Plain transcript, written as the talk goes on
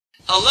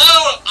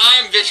Hello,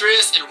 I'm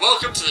Vitreous, and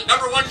welcome to the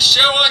 #1 show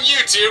on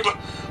YouTube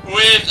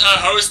with a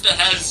host that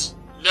has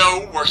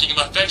no working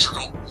left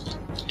ventricle.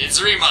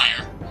 It's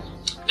Meyer.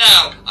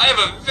 Now, I have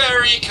a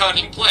very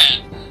cunning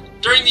plan.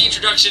 During the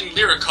introduction,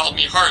 Lyric called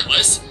me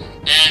heartless,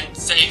 and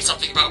saying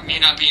something about me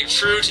not being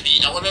true to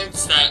the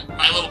elements that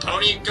My Little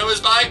Pony goes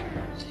by.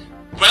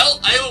 Well,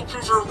 I will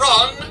prove her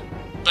wrong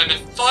by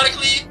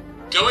methodically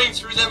going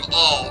through them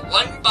all,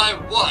 one by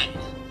one.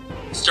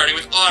 Starting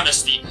with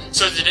honesty.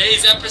 So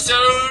today's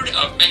episode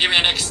of Mega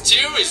Man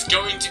X2 is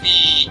going to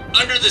be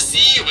Under the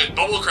Sea with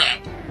Bubble Crab.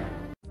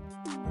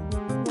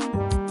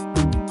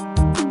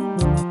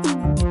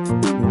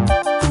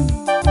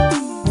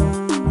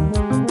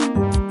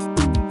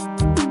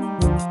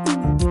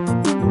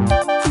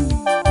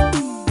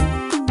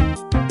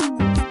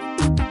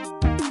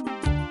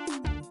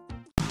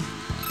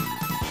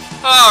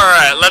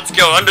 Alright, let's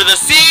go under the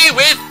sea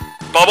with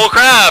Bubble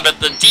Crab at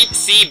the deep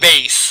sea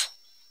base.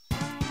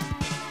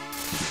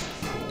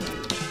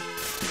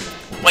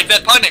 Like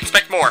that pun,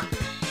 expect more.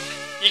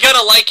 You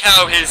gotta like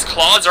how his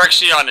claws are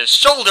actually on his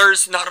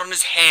shoulders, not on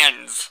his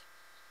hands.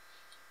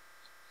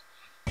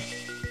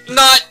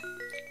 Not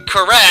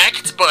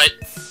correct, but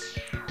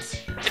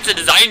it's a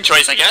design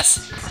choice, I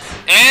guess.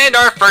 And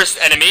our first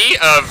enemy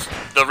of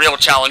the real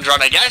challenge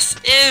run, I guess,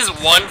 is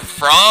one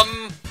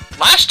from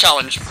last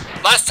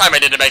time I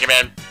did a Mega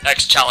Man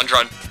X challenge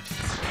run.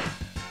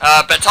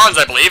 Batons,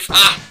 I believe.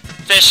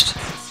 Fished.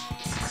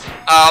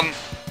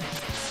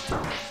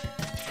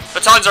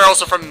 Batons are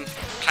also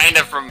kind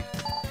of from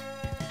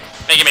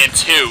Mega Man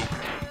 2,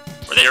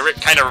 where they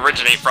kind of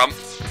originate from.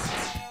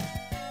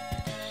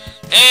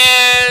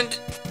 And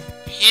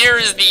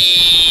here's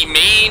the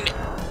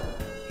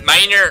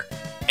minor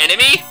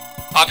enemy,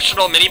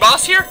 optional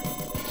mini-boss here.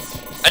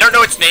 I don't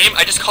know its name,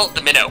 I just call it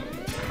the Minnow.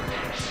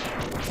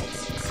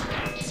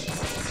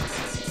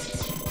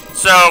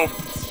 So,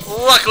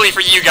 luckily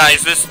for you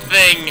guys, this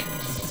thing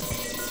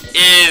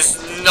is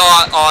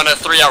not on a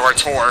 3-hour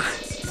tour.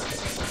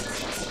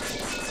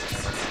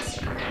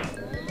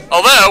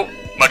 Although,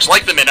 much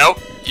like the Minnow,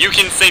 you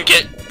can sink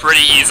it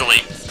pretty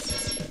easily.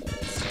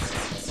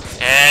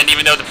 And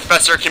even though the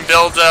professor can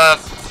build a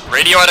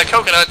radio out of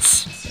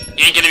coconuts,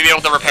 he ain't gonna be able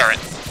to repair it.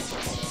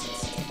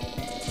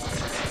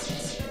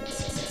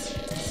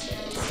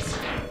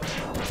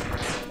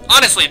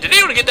 Honestly, did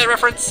anyone get that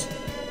reference?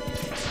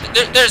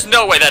 There's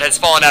no way that has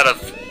fallen out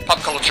of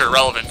pop culture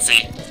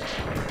relevancy.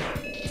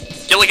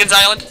 Gilligan's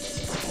Island?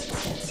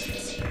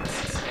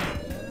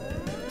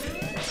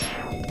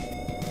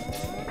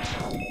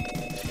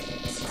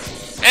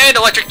 And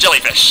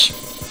Electric-Jellyfish.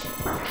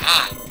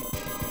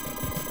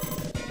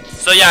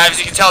 So yeah, as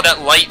you can tell, that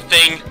light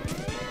thing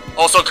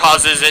also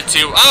causes it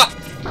to,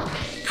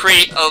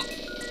 create a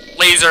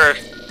laser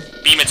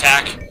beam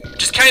attack.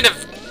 Which is kind of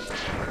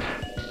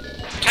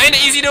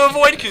easy to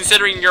avoid,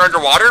 considering you're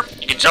underwater.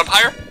 You can jump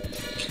higher.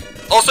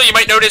 Also, you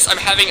might notice I'm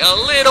having a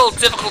little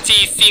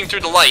difficulty seeing through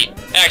the light.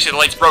 Actually, the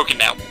light's broken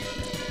now.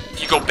 If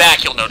you go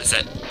back, you'll notice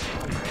it.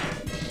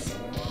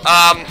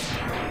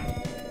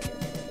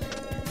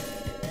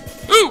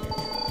 Ooh!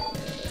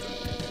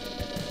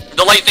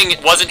 The light thing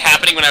wasn't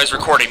happening when I was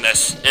recording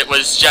this.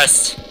 It's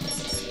just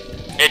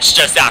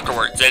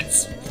afterwards.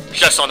 It's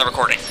just on the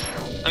recording.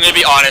 I'm gonna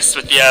be honest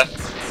with you.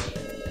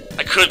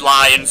 I could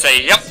lie and say,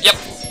 yep,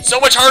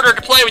 so much harder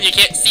to play when you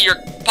can't see your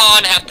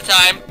pawn half the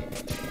time.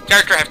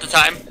 Character half the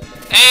time.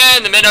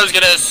 And the Minnow's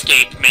gonna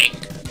escape me.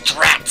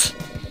 Drat!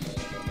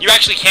 You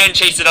actually can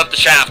chase it up the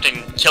shaft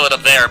and kill it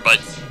up there, but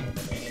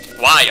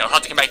why? I'll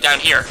have to come back down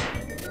here.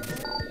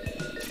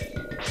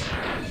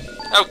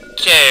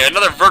 Okay,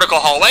 another vertical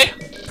hallway.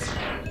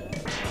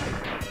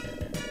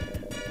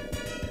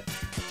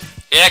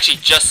 It actually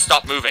just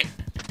stopped moving.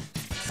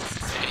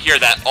 I can hear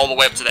that all the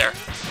way up to there.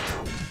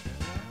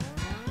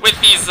 With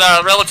these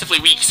relatively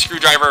weak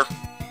screwdriver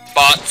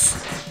bots.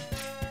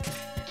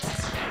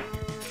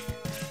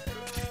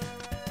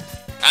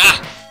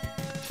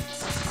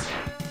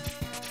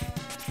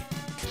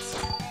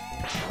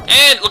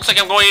 And it looks like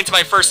I'm going into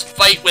my first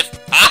fight with...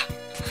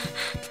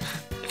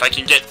 If I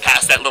can get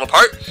past that little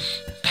part.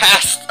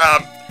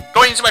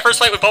 Going into my first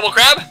fight with Bubble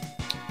Crab.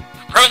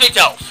 Perfect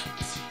health.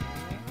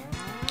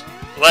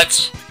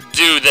 Let's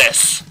do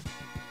this.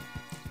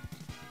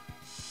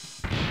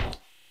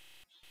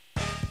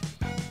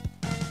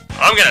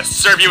 I'm gonna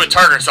serve you with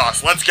tartar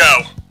sauce. Let's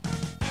go.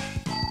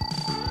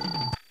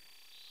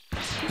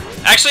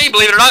 Actually,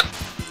 believe it or not,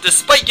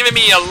 despite giving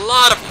me a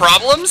lot of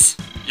problems,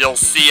 you'll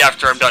see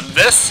after I'm done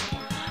this,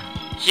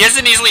 he has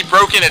an easily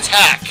broken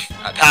attack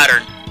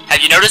pattern.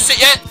 Have you noticed it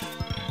yet?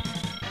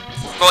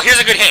 Well, here's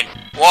a good hint.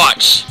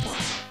 Watch.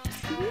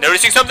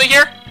 Noticing something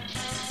here?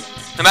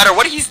 No matter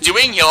what he's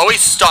doing, he'll always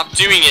stop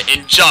doing it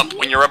and jump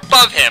when you're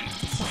above him.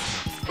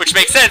 Which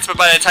makes sense, but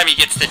by the time he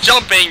gets to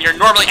jumping, you're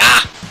normally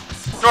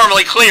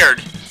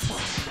cleared.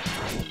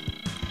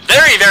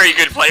 Very, very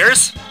good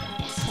players.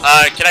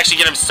 Can actually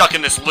get him stuck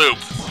in this loop.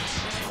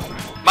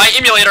 My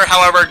emulator,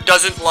 however,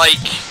 doesn't like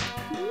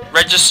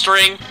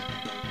registering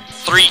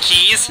 3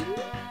 keys.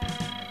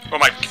 Well,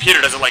 my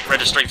computer doesn't like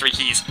registering 3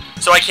 keys.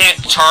 so I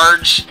can't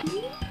charge.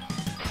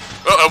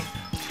 Uh-oh.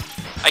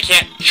 I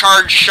can't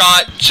charge,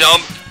 shot,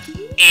 jump,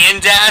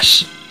 and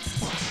dash.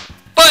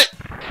 But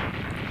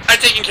I've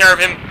taken care of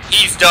him.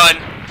 He's done.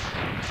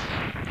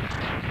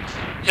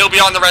 He'll be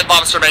on the Red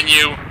Lobster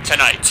menu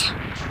tonight.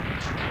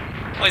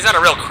 Well, he's not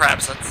a real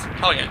crab, so that's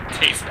probably gonna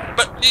taste bad.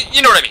 But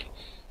you know what I mean.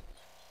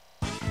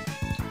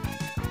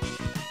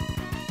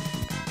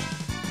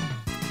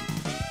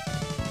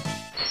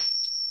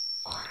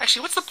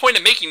 Actually, what's the point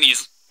of making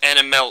these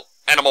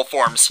animal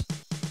forms?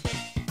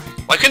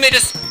 Why couldn't they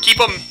just keep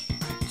them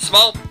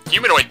small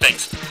humanoid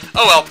things?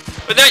 Oh well,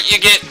 with that you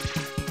get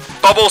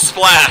Bubble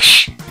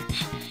Splash.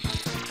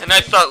 And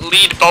I thought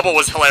Lead Bubble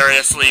was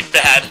hilariously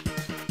bad.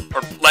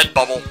 Or Lead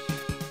Bubble.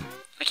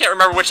 I can't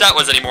remember which that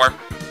was anymore.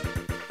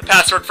 The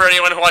password for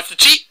anyone who wants to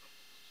cheat.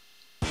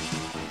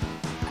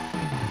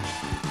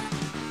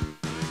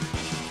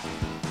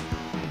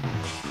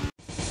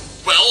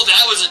 Well,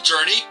 that was a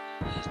journey.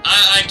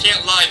 I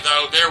can't lie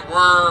though, there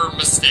were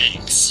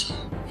mistakes.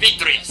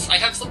 Vitreous, I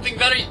have something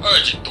very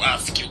urgent to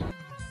ask you.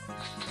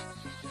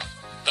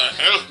 The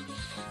hell?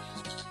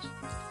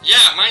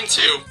 Yeah, mine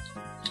too.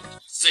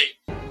 See.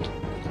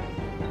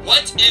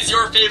 What is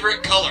your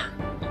favorite color?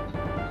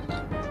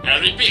 I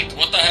repeat,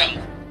 what the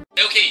hell?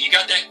 Okay, you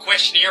got that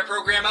questionnaire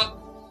program up?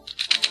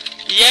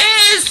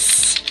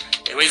 Yes!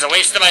 It was a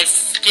waste of my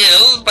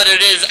skill, but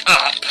it is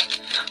up.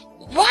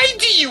 Why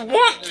do you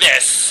want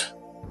this?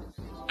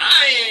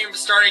 I am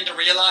starting to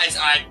realize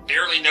I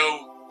barely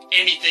know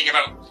anything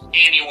about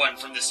anyone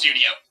from the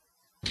studio.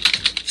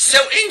 So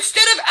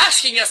instead of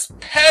asking us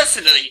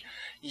personally,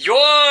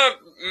 you're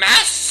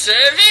mass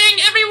serving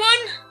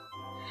everyone?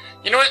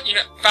 You know what?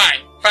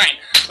 Fine.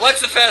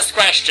 What's the first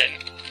question?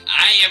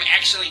 I am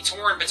actually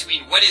torn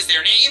between what is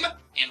their name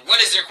and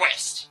what is their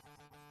quest.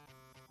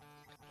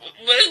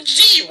 Well,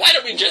 gee, why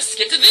don't we just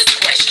skip to this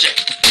question?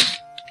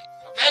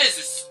 That is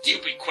a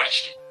stupid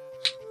question.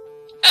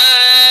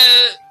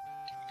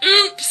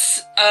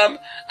 Oops, I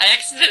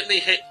accidentally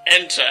hit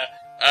enter.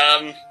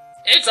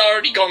 It's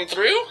already gone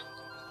through?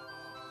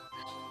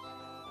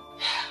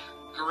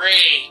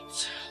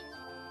 Great.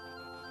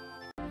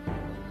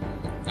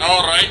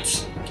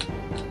 Alright.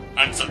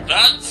 Answer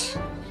that.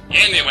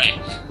 Anyway,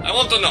 I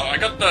want to know, I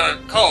got the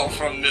call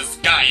from this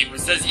guy who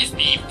says he's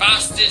the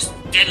fastest,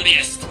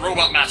 deadliest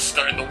robot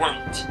master in the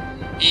world.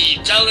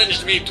 He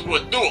challenged me to a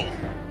duel.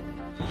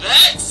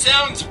 That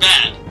sounds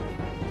bad.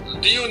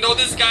 Do you know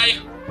this guy?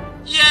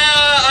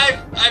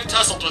 Yeah, I've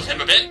tussled with him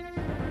a bit.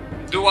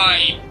 Do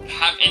I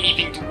have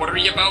anything to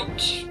worry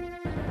about?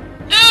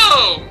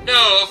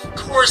 No, of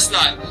course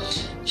not.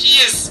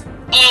 He is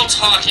all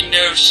talk and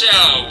no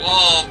show,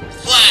 all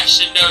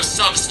flash and no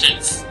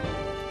substance.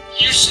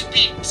 You should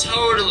be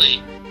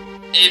totally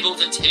able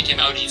to take him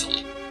out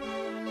easily.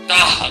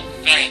 Ah,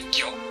 thank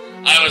you.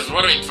 I was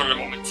worried for a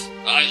moment.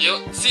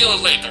 See you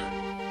later.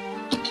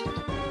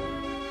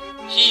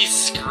 He's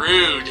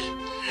screwed.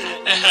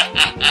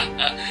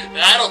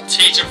 That'll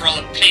teach him for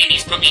all the pain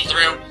he's put me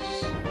through.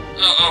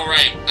 Oh,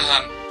 right.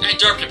 I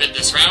derped a bit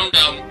this round.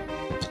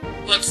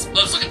 Let's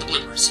look at the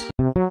bloopers.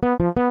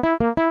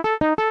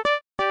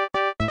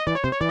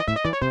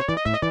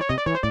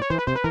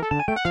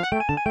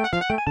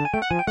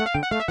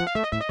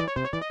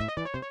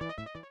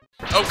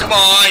 Oh, come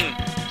on!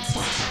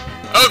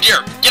 Oh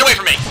dear, get away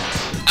from me!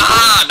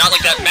 Ah, not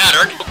like that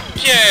mattered.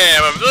 Okay,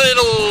 I'm a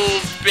little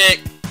bit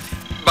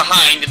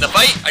behind in the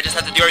fight. I just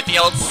have to do everything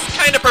else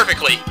kinda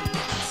perfectly.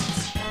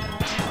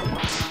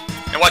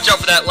 And watch out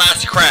for that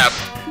last crab.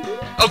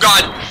 Oh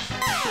god!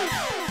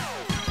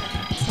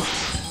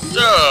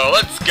 So,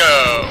 let's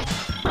go.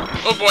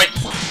 Oh boy.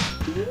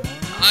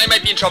 I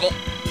might be in trouble.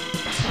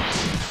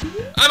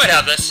 I might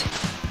have this.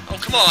 Oh,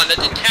 come on, that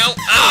didn't count.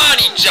 Ah,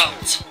 and he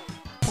jumped!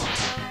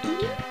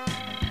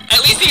 At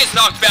least he gets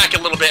knocked back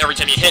a little bit every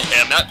time you hit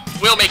him. That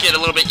will make it a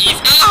little bit easy.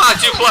 Ah,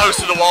 too close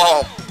to the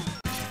wall.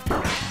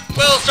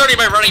 Well, starting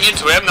by running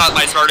into him, not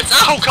my smartest.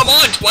 Oh, come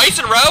on,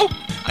 twice in a row?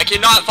 I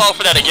cannot fall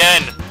for that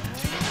again.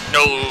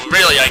 No,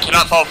 really, I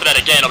cannot fall for that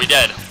again. I'll be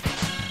dead.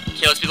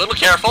 Okay, let's be a little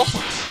careful.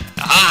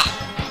 Aha!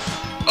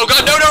 Oh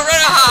god, no,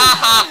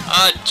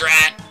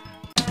 drat.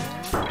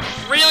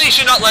 Really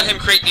should not let him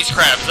create these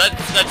crabs.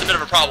 That's a bit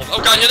of a problem.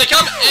 Oh god, here they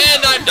come,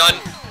 and I'm done.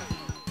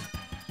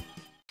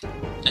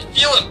 I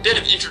feel a bit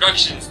of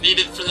introductions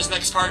needed for this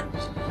next part,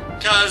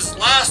 because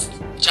last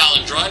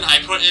challenge run I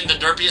put in the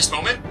derpiest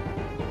moment,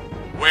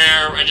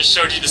 where I just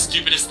showed you the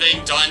stupidest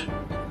thing done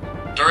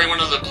during one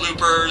of the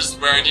bloopers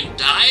where I didn't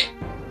die.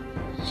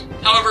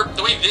 However,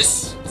 the way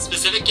this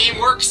specific game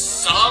works,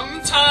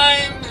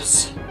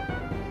 sometimes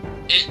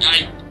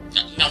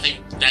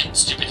nothing that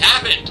stupid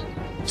happened.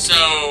 So,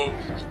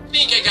 I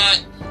think I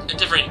got a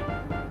different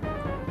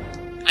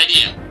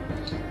idea.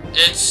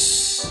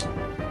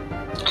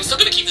 I'm still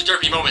gonna keep the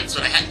derpy moments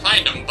when I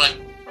find them, but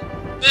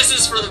this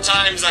is for the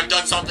times I've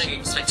done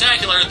something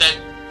spectacular that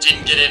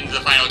didn't get into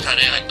the final cut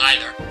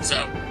either.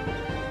 So,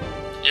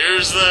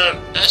 here's the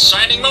best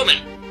shining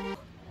moment.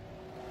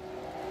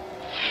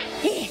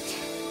 It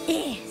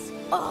is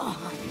on.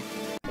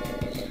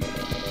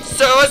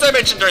 So, as I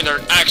mentioned during their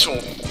actual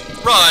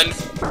run,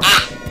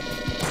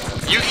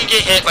 you can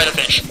get hit by the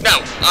fish.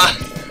 No,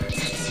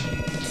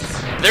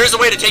 there's a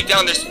way to take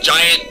down this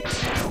giant,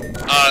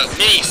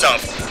 mini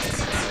sub.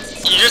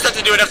 You just have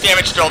to do enough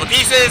damage to all the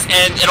pieces,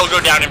 and it'll go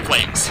down in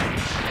flames.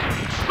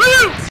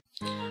 Woo!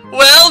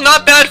 Well,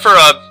 not bad for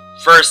a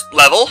first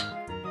level.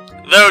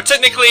 Though,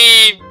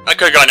 technically, I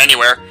could have gone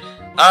anywhere.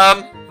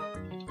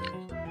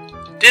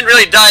 Didn't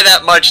really die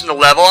that much in the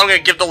level. I'm gonna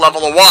give the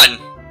level a 1.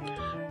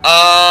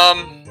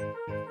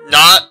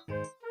 Not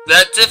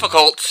that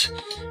difficult.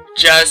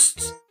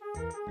 Just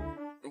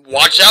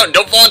watch out and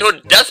don't fall into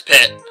a death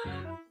pit.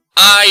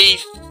 I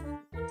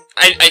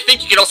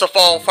think you can also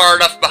fall far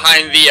enough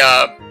behind the,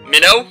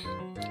 minnow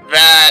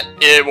that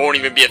it won't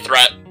even be a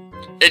threat.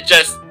 It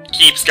just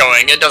keeps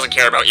going. It doesn't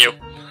care about you.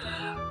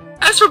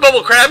 As for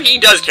Bubble Crab, he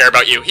does care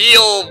about you.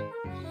 He'll...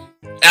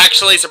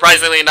 Actually,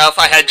 surprisingly enough,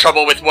 I had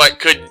trouble with what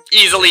could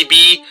easily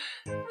be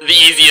the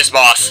easiest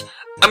boss.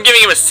 I'm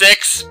giving him a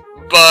 6,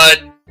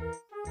 but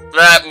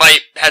that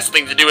might have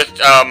something to do with,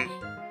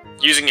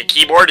 using a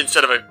keyboard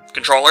instead of a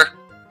controller.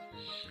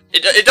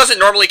 It doesn't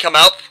normally come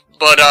up,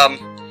 but,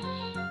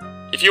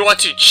 if you want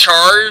to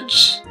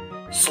charge,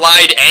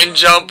 slide, and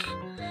jump,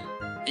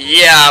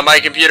 yeah, my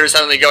computer's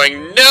suddenly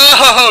going,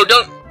 no,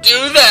 don't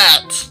do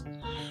that!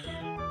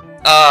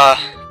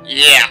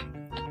 Yeah.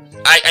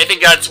 I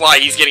think that's why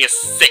he's getting a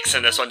 6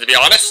 in this one, to be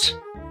honest.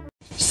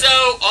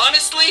 So,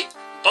 honestly,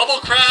 Bubble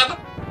Crab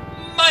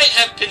might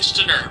have pinched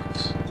a nerve.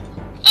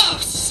 Oh,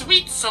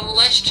 sweet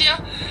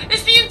Celestia,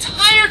 is the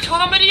entire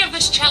comedy of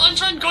this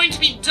challenge run going to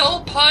be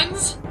dull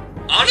puns?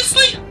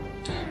 Honestly?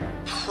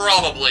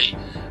 Probably.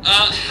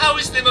 How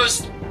is the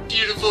most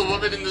beautiful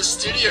woman in the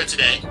studio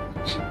today?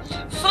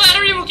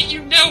 Flattery will get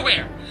you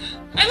nowhere.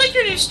 I like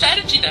your new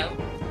strategy, though.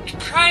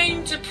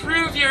 Trying to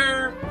prove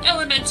your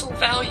elemental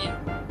value.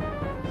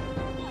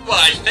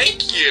 Why,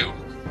 thank you.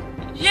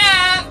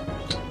 Yeah.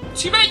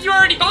 Too bad you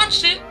already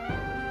botched it.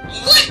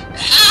 What?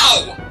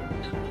 How?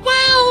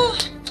 Well,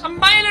 a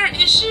minor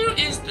issue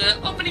is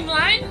the opening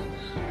line,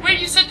 where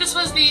you said this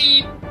was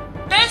the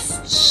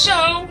best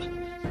show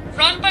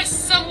run by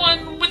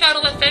someone without a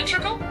left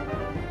ventricle.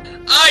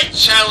 I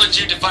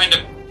challenge you to find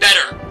a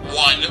better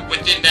one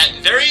within that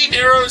very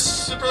narrow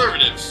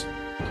superlative.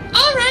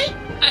 Alright,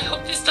 I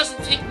hope this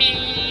doesn't take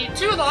me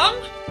too long.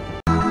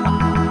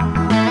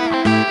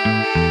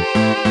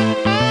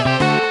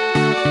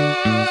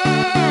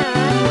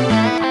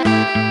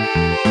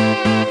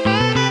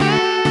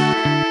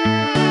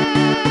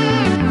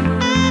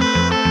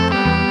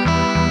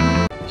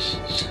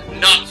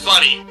 Not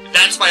funny.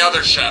 That's my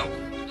other show.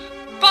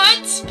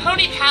 But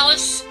Pony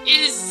Palace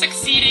is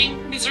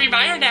succeeding Misery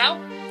Mire now.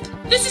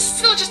 This is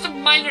still just a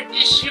minor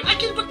issue. I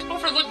can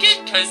overlook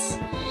it because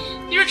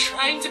you're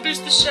trying to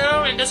boost the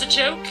show and as a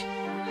joke.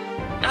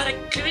 Not a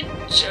good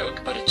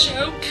joke, but a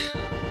joke.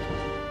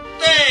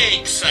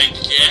 Thanks, I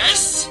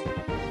guess.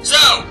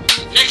 So,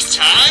 next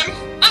time...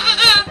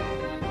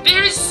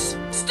 There's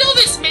still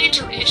this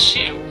major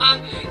issue.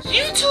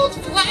 You told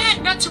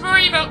Vlad not to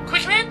worry about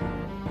Quickman?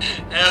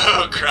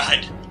 Oh,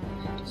 crud.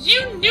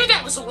 You knew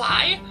that was a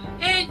lie,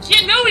 and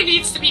you know he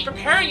needs to be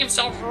preparing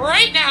himself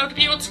right now to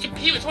be able to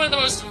compete with one of the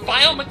most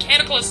vile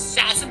mechanical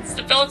assassins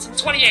developed in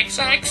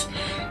 20XX.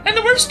 And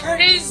the worst part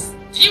is,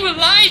 you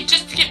lied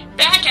just to get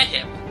back at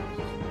him.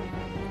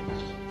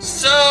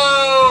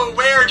 So,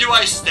 where do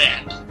I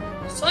stand?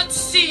 So let's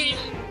see.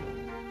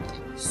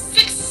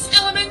 6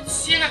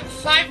 elements, you got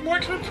 5 more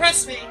to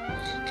impress me.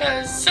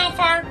 Cause so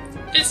far,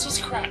 this was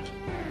crap.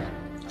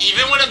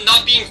 Even when I'm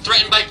not being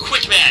threatened by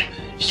Quickman,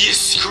 he is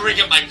screwing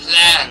up my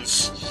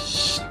plans.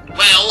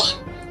 Well,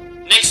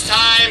 next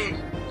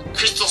time,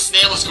 Crystal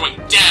Snail is going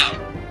down.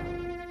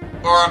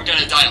 Or I'm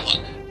gonna die a lot.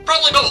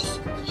 Probably both.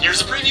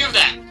 Here's a preview of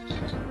that.